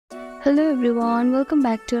Hello everyone, welcome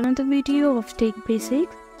back to another video of Tech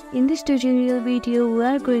Basics. In this tutorial video, we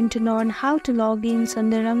are going to learn how to log in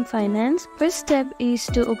Sundaram Finance. First step is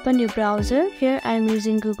to open your browser. Here I am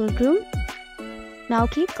using Google Chrome. Now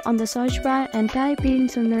click on the search bar and type in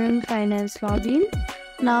Sundaram Finance login.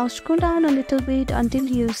 Now scroll down a little bit until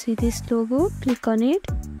you see this logo. Click on it.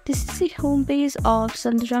 This is the home page of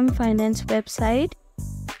Sundaram Finance website.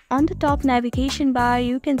 On the top navigation bar,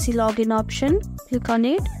 you can see login option. Click on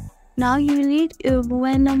it. Now you will need your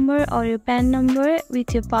mobile number or your PAN number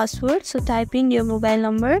with your password. So type in your mobile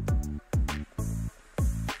number.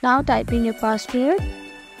 Now type in your password.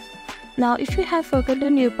 Now if you have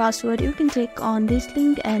forgotten your password, you can click on this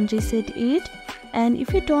link and reset it. And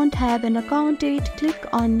if you don't have an account yet, click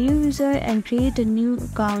on new user and create a new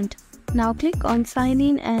account. Now click on sign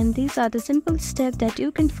in, and these are the simple steps that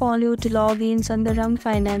you can follow to log in Sundaram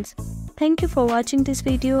Finance. Thank you for watching this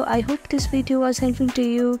video. I hope this video was helpful to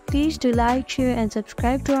you. Please do like, share and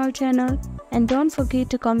subscribe to our channel. And don't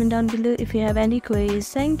forget to comment down below if you have any queries.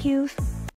 Thank you.